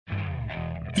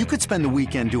You could spend the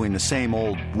weekend doing the same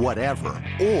old whatever,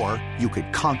 or you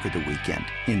could conquer the weekend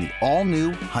in the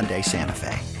all-new Hyundai Santa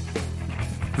Fe.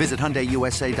 Visit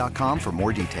HyundaiUSA.com for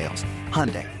more details.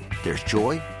 Hyundai, there's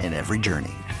joy in every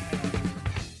journey.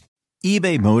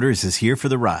 eBay Motors is here for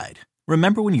the ride.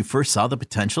 Remember when you first saw the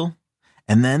potential?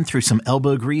 And then through some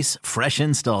elbow grease, fresh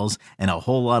installs, and a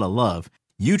whole lot of love,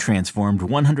 you transformed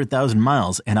 100,000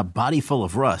 miles and a body full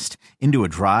of rust into a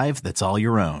drive that's all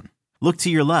your own. Look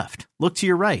to your left. Look to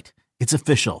your right. It's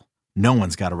official. No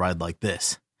one's got a ride like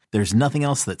this. There's nothing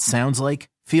else that sounds like,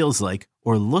 feels like,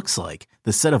 or looks like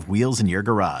the set of wheels in your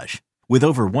garage. With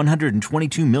over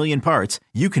 122 million parts,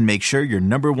 you can make sure your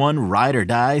number one ride or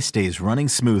die stays running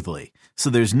smoothly.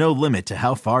 So there's no limit to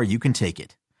how far you can take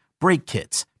it. Brake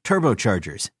kits,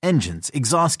 turbochargers, engines,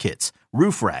 exhaust kits,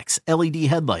 roof racks, LED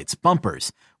headlights,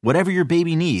 bumpers, whatever your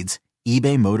baby needs,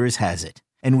 eBay Motors has it.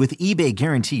 And with eBay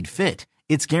Guaranteed Fit,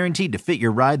 it's guaranteed to fit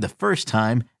your ride the first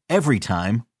time, every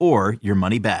time, or your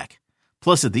money back.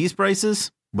 Plus, at these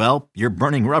prices, well, you're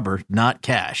burning rubber, not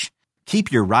cash. Keep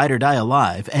your ride or die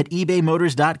alive at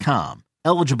ebaymotors.com.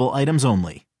 Eligible items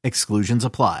only. Exclusions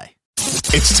apply.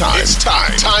 It's time.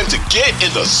 Time to get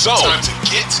in the zone. Time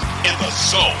to get in the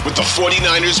zone with the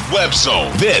 49ers web zone.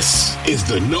 This is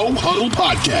the No Huddle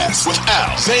Podcast with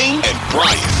Al, Zane, and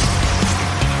Brian.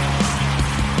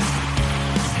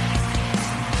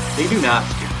 They do not.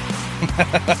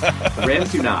 The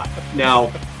Rams do not.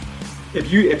 Now,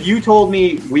 if you told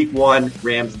me week one,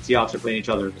 Rams and Seahawks are playing each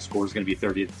other, the score is going to be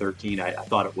 30-13, I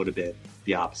thought it would have been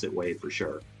the opposite way for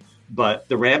sure. But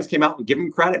the Rams came out and give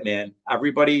them credit, man.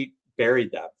 Everybody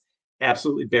buried them,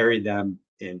 absolutely buried them,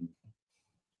 and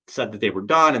said that they were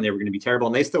done and they were going to be terrible,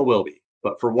 and they still will be.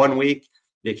 But for 1 week,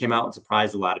 they came out and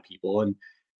surprised a lot of people. And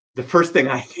the first thing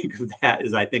I think of that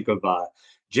is I think of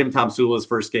Jim Tomsula's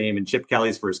first game and Chip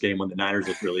Kelly's first game when the Niners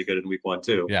looked really good in week 1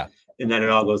 too. Yeah. And then it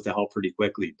all goes to hell pretty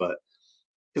quickly. But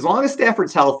as long as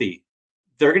Stafford's healthy,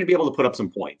 they're going to be able to put up some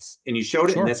points. And you showed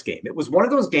it in this game. It was one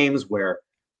of those games where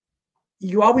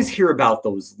you always hear about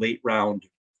those late round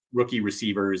rookie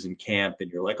receivers in camp. And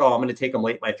you're like, oh, I'm going to take them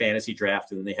late in my fantasy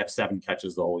draft. And then they have 7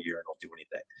 catches the whole year and don't do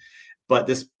anything. But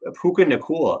this Puka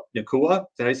Nacua,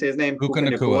 did I say his name? Puka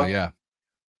Nacua, yeah.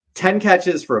 10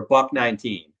 catches for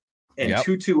 $119. And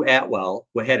Tutu Atwell,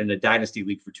 who had in a dynasty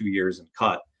league for 2 years and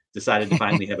cut, decided to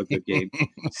finally have a good game.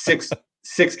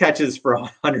 Six catches for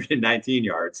 119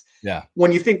 yards. Yeah.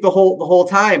 When you think the whole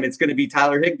time it's going to be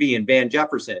Tyler Higbee and Van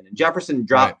Jefferson, and Jefferson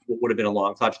dropped what would have been a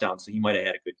long touchdown, so he might have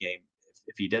had a good game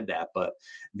if he did that. But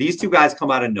these two guys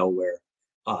come out of nowhere.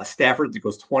 Stafford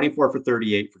goes 24 for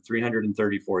 38 for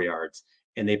 334 yards,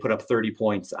 and they put up 30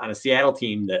 points on a Seattle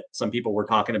team that some people were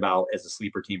talking about as a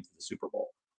sleeper team for the Super Bowl.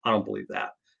 I don't believe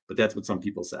that. But that's what some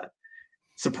people said.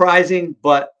 Surprising,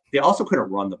 but they also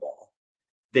couldn't run the ball.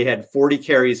 They had 40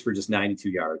 carries for just 92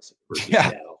 yards versus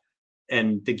Seattle.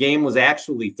 And the game was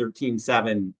actually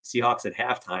 13-7 Seahawks at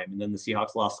halftime. And then the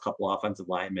Seahawks lost a couple offensive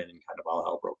linemen and kind of all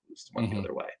hell broke loose and went the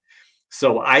other way.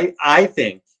 So I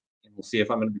think, and we'll see if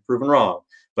I'm going to be proven wrong,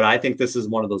 but I think this is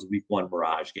one of those week 1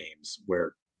 Mirage games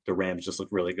where the Rams just look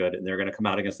really good. And they're going to come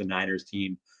out against the Niners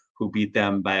team who beat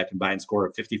them by a combined score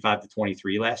of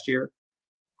 55-23 last year,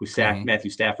 who sacked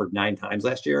Matthew Stafford 9 times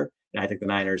last year. And I think the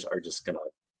Niners are just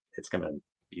it's going to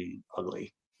be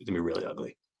ugly. It's going to be really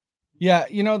ugly. Yeah.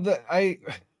 You know, I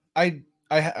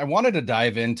wanted to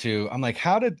dive into, I'm like,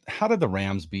 how did the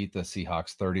Rams beat the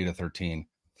Seahawks 30-13?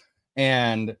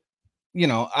 And, you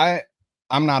know,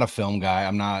 I'm not a film guy.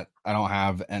 I don't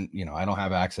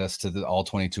have access to the all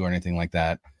 22 or anything like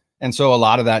that. And so a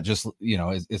lot of that just, you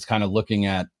know, is kind of looking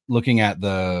at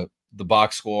the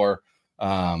box score,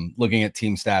 looking at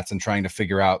team stats and trying to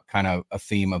figure out kind of a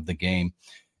theme of the game.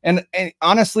 And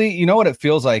honestly, you know what it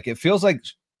feels like? It feels like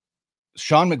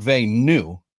Sean McVay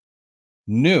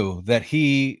knew that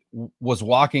he was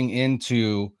walking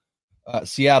into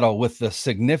Seattle with the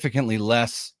significantly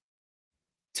less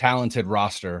talented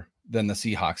roster than the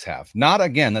Seahawks have. Not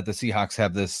again that the Seahawks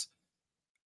have this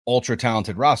ultra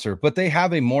talented roster, but they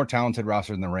have a more talented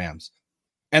roster than the Rams.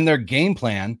 And their game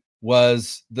plan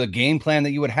was the game plan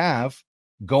that you would have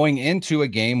going into a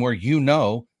game where you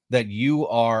know that you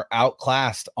are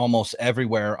outclassed almost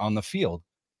everywhere on the field.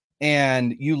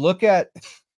 And you look at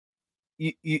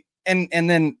and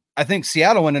then I think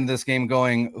Seattle went into this game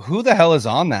going, who the hell is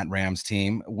on that Rams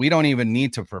team? We don't even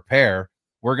need to prepare.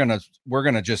 We're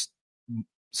gonna just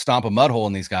stomp a mud hole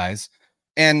in these guys,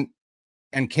 and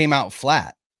came out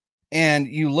flat. And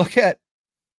you look at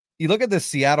this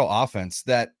Seattle offense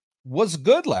that was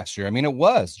good last year. I mean, it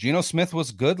was. Geno Smith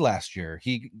was good last year.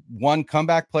 He won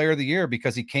comeback player of the year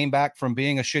because he came back from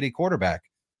being a shitty quarterback,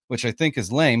 which I think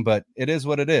is lame, but it is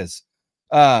what it is.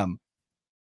 But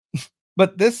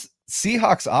this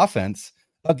Seahawks offense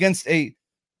against a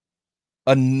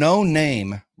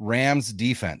no-name Rams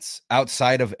defense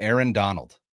outside of Aaron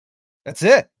Donald. That's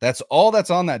it. That's all that's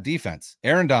on that defense.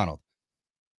 Aaron Donald.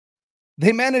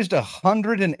 They managed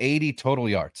 180 total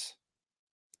yards.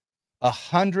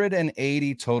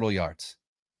 180 total yards.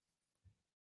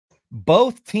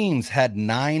 Both teams had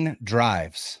 9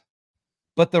 drives,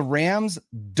 but the Rams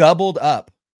doubled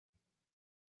up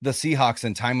the Seahawks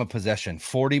in time of possession,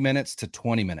 40 minutes to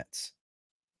 20 minutes.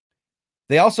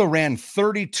 They also ran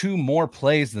 32 more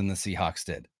plays than the Seahawks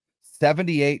did,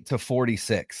 78 to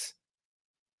 46.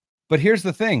 But here's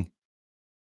the thing.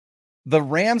 The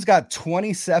Rams got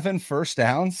 27 first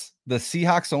downs. The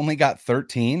Seahawks only got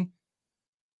 13.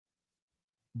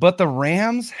 But the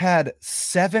Rams had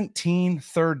 17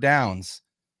 third downs,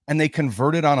 and they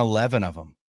converted on 11 of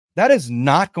them. That is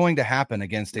not going to happen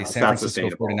against a San Francisco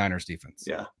 49ers defense.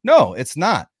 Yeah. No, it's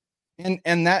not. And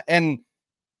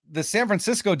the San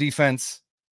Francisco defense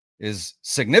is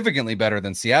significantly better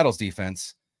than Seattle's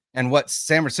defense. And what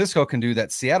San Francisco can do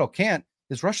that Seattle can't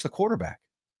is rush the quarterback.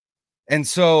 And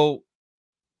so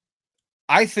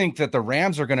I think that the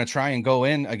Rams are going to try and go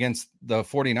in against the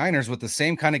 49ers with the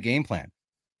same kind of game plan.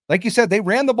 Like you said, they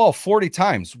ran the ball 40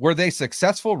 times. Were they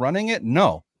successful running it?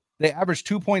 No. They averaged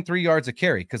 2.3 yards a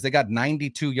carry because they got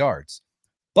 92 yards.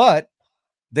 But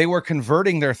they were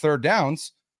converting their third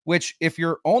downs, which if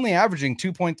you're only averaging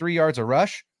 2.3 yards a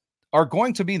rush, are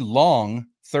going to be long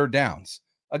third downs.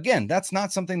 Again, that's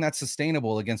not something that's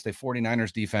sustainable against a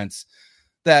 49ers defense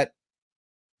that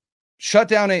shut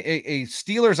down a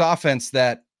Steelers offense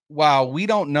that, while we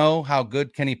don't know how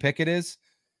good Kenny Pickett is,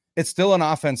 it's still an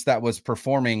offense that was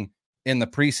performing in the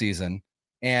preseason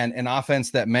and an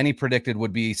offense that many predicted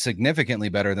would be significantly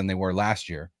better than they were last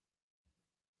year.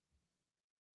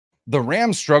 The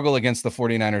Rams struggle against the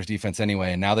 49ers defense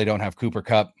anyway, and now they don't have Cooper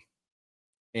Kupp,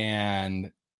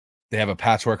 and they have a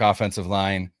patchwork offensive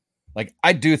line. Like,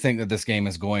 I do think that this game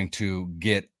is going to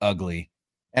get ugly.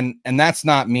 And that's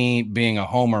not me being a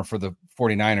homer for the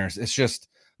 49ers. It's just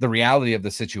the reality of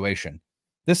the situation.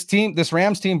 This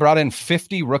Rams team brought in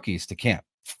 50 rookies to camp.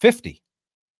 50.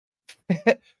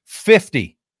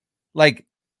 50. Like,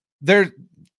 the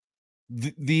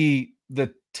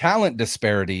talent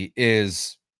disparity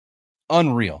is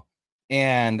unreal.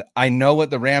 And I know what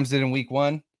the Rams did in week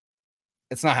 1.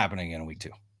 It's not happening in week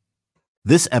 2.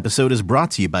 This episode is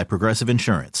brought to you by Progressive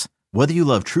Insurance. Whether you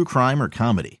love true crime or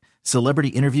comedy, celebrity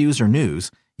interviews or news,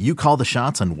 you call the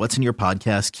shots on what's in your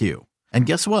podcast queue. And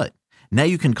guess what? Now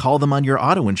you can call them on your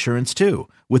auto insurance too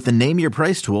with the Name Your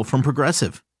Price tool from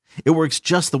Progressive. It works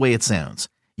just the way it sounds.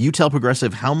 You tell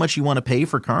Progressive how much you want to pay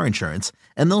for car insurance,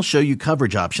 and they'll show you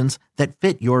coverage options that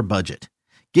fit your budget.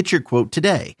 Get your quote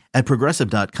today at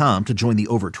Progressive.com to join the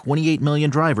over 28 million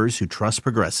drivers who trust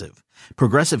Progressive.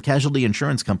 Progressive Casualty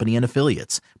Insurance Company and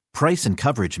Affiliates. Price and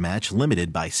coverage match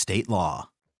limited by state law.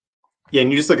 Yeah,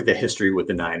 and you just look at the history with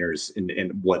the Niners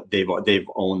and what they've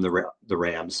owned the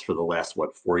Rams for the last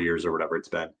 4 years or whatever it's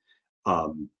been.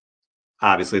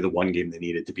 Obviously, the one game they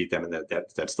needed to beat them, and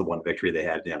that's the one victory they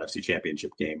had in the NFC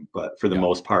Championship game. But for the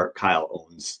most part, Kyle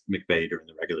owns McVay during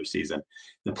the regular season.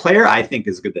 The player I think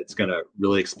is good that's going to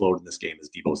really explode in this game is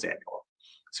Deebo Samuel.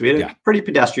 So we had a pretty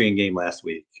pedestrian game last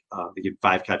week. They gave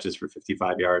 5 catches for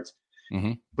 55 yards.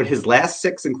 Mm-hmm. But his last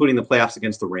 6, including the playoffs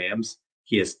against the Rams,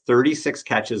 he has 36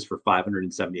 catches for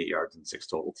 578 yards and 6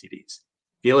 total TDs.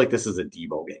 I feel like this is a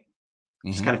Deebo game.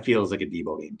 It just kind of feels like a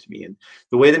Deebo game to me. And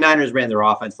the way the Niners ran their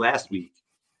offense last week,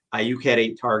 Ayuk had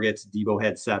 8 targets, Deebo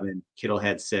had 7, Kittle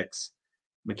had 6,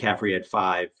 McCaffrey had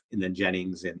 5, and then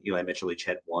Jennings and Eli Mitchell each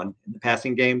had 1 in the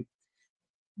passing game,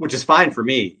 which is fine for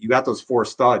me. You got those 4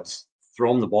 studs,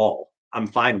 throw them the ball. I'm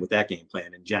fine with that game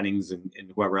plan, and Jennings and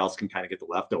whoever else can kind of get the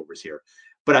leftovers here.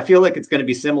 But I feel like it's going to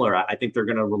be similar. I think they're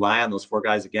going to rely on those 4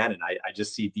 guys again, and I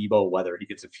just see Deebo, whether he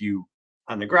gets a few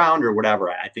on the ground or whatever,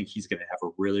 I think he's going to have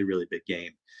a really, really big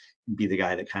game and be the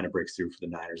guy that kind of breaks through for the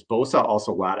Niners. Bosa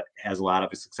also has a lot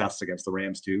of success against the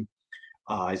Rams too.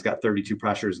 He's got 32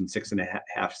 pressures and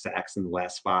 6.5 sacks in the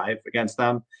last 5 against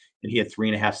them, and he had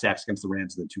 3.5 sacks against the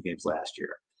Rams in the 2 games last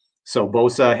year. So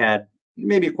Bosa had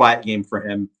maybe a quiet game for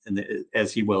him, and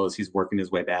as he's working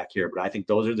his way back here. But I think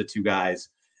those are the 2 guys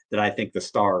that I think the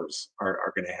stars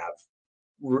are going to have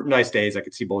nice days. I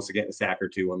could see Bosa getting a sack or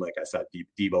 2, and like I said,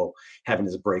 Deebo having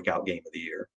his breakout game of the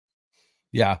year.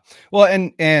 Yeah. Well,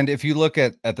 and if you look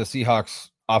at the Seahawks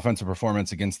offensive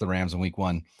performance against the Rams in week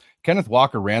 1, Kenneth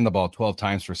Walker ran the ball 12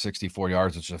 times for 64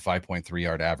 yards, which is a 5.3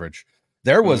 yard average.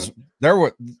 There was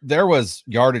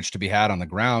yardage to be had on the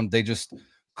ground. They just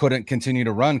couldn't continue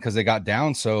to run because they got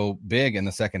down so big in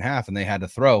the second half and they had to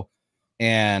throw.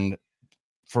 And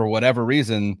for whatever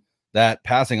reason, that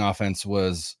passing offense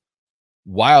was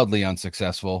wildly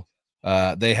unsuccessful.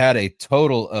 They had a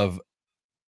total of,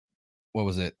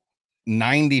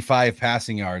 95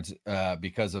 passing yards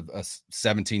because of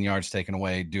 17 yards taken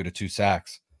away due to 2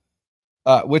 sacks,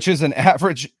 which is an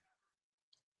average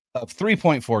of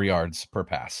 3.4 yards per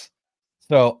pass.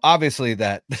 So obviously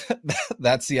that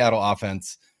Seattle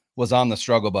offense was on the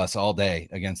struggle bus all day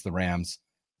against the Rams.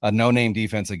 A no-name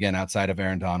defense again outside of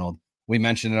Aaron Donald. We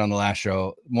mentioned it on the last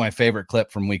show. My favorite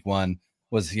clip from week 1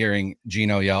 was hearing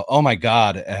Geno yell, "Oh my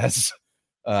God," as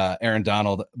Aaron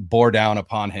Donald bore down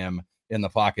upon him in the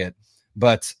pocket.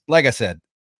 But like I said,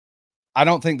 I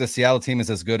don't think the Seattle team is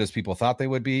as good as people thought they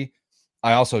would be.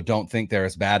 I also don't think they're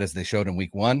as bad as they showed in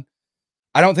week 1.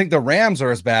 I don't think the Rams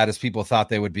are as bad as people thought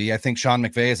they would be. I think Sean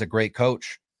McVay is a great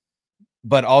coach,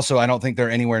 but also I don't think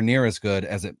they're anywhere near as good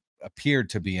as it appeared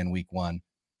to be in week 1.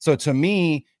 So to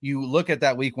me, you look at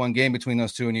that week 1 game between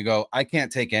those two and you go, I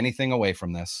can't take anything away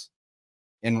from this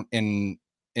in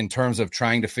terms of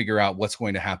trying to figure out what's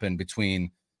going to happen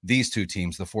between these two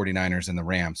teams, the 49ers and the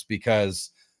Rams,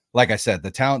 because like I said, the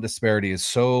talent disparity is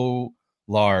so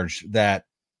large that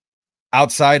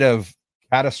outside of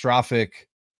catastrophic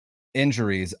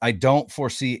injuries, I don't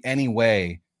foresee any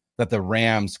way that the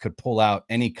Rams could pull out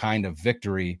any kind of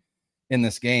victory in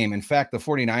this game. In fact, the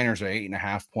 49ers are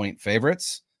 8.5-point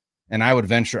favorites. And I would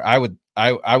venture, I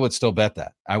would still bet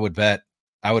that. I would bet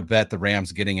the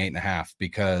Rams getting 8.5,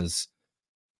 because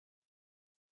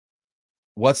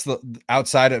what's the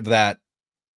outside of that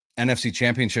NFC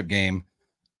Championship game,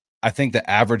 I think the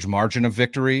average margin of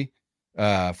victory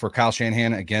for Kyle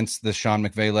Shanahan against the Sean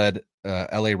McVay-led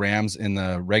LA Rams in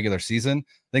the regular season,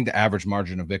 I think the average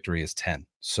margin of victory is 10.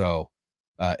 So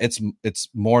it's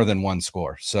more than one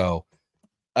score. So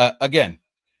again,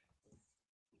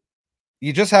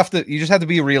 you just have to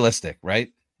be realistic, right?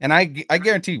 And I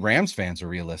guarantee Rams fans are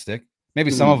realistic.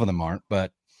 Maybe some of them aren't,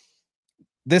 but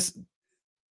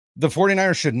the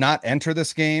 49ers should not enter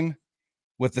this game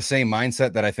with the same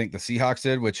mindset that I think the Seahawks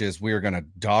did, which is we're going to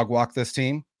dog walk this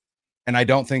team. And I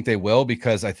don't think they will,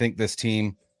 because I think this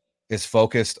team is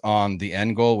focused on the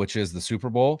end goal, which is the Super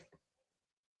Bowl.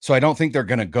 So I don't think they're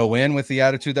going to go in with the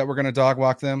attitude that we're going to dog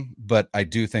walk them, but I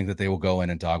do think that they will go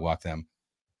in and dog walk them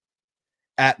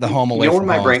at the home away from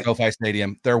home, SoFi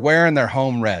Stadium. They're wearing their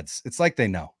home reds. It's like they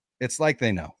know.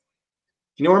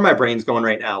 You know where my brain's going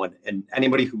right now, and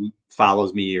anybody who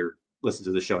follows me or listens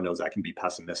to the show knows I can be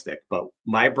pessimistic, but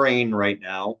my brain right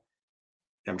now,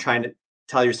 I'm trying to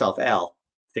tell yourself, Al,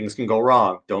 things can go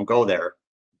wrong. Don't go there.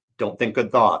 Don't think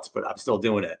good thoughts, but I'm still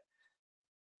doing it.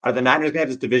 Are the Niners going to have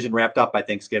this division wrapped up by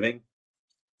Thanksgiving?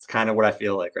 It's kind of what I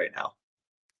feel like right now.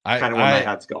 Kind of where my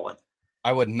head's going.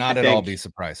 I would not at all be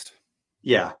surprised.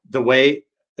 Yeah. The way,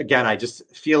 again, I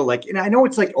just feel like, and I know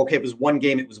it's like, okay, it was one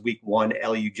game. It was week 1.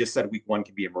 Ellie, you just said week 1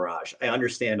 could be a mirage. I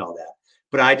understand all that.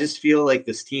 But I just feel like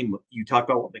this team, you talked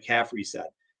about what McCaffrey said.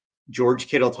 George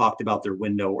Kittle talked about their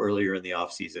window earlier in the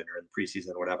offseason or in the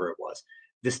preseason, whatever it was.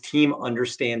 This team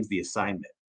understands the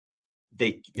assignment.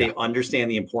 They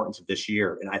understand the importance of this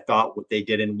year. And I thought what they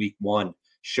did in week 1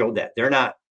 showed that they're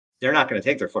not going to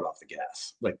take their foot off the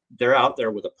gas. Like, they're out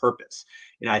there with a purpose.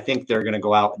 And I think they're going to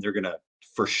go out and they're going to,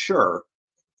 for sure,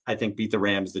 I think, beat the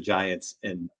Rams, the Giants,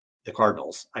 and the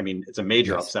Cardinals. I mean, it's a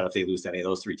major upset if they lose to any of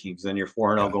those 3 teams. Then you're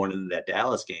 4-0 going into that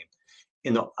Dallas game.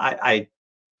 I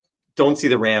don't see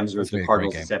the Rams or the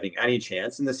Cardinals as having any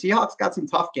chance. And the Seahawks got some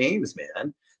tough games,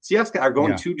 man. Seahawks are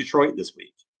going to Detroit this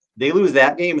week. They lose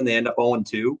that game and they end up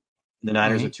 0-2. And the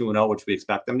Niners are 2-0, which we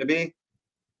expect them to be.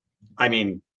 I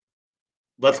mean,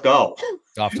 let's go.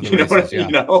 Off to the races,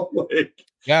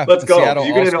 let's go. Seattle,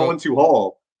 you're going to 0-2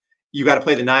 hole. You got to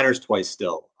play the Niners twice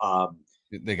still.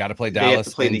 They got to play Dallas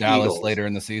and Dallas Eagles later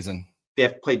in the season. They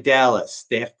have to play Dallas.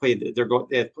 They have to play. They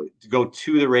have to go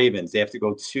to the Ravens. They have to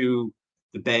go to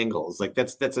the Bengals. Like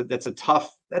that's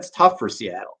tough for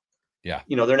Seattle. Yeah,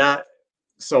 they're not.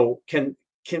 So can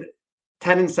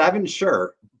 10-7,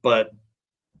 sure, but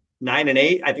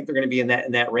 9-8, I think they're going to be in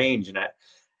that range. And I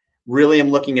really am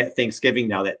looking at Thanksgiving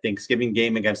now. That Thanksgiving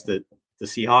game against the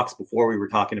Seahawks. Before we were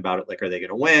talking about it, like, are they going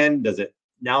to win? Does it?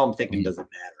 Now I'm thinking, does it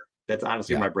matter? That's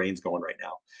honestly where my brain's going right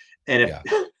now. And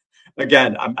if,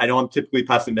 again, I know I'm typically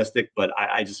pessimistic, but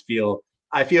I just feel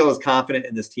as confident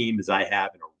in this team as I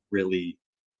have in a really,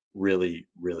 really,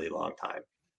 really long time.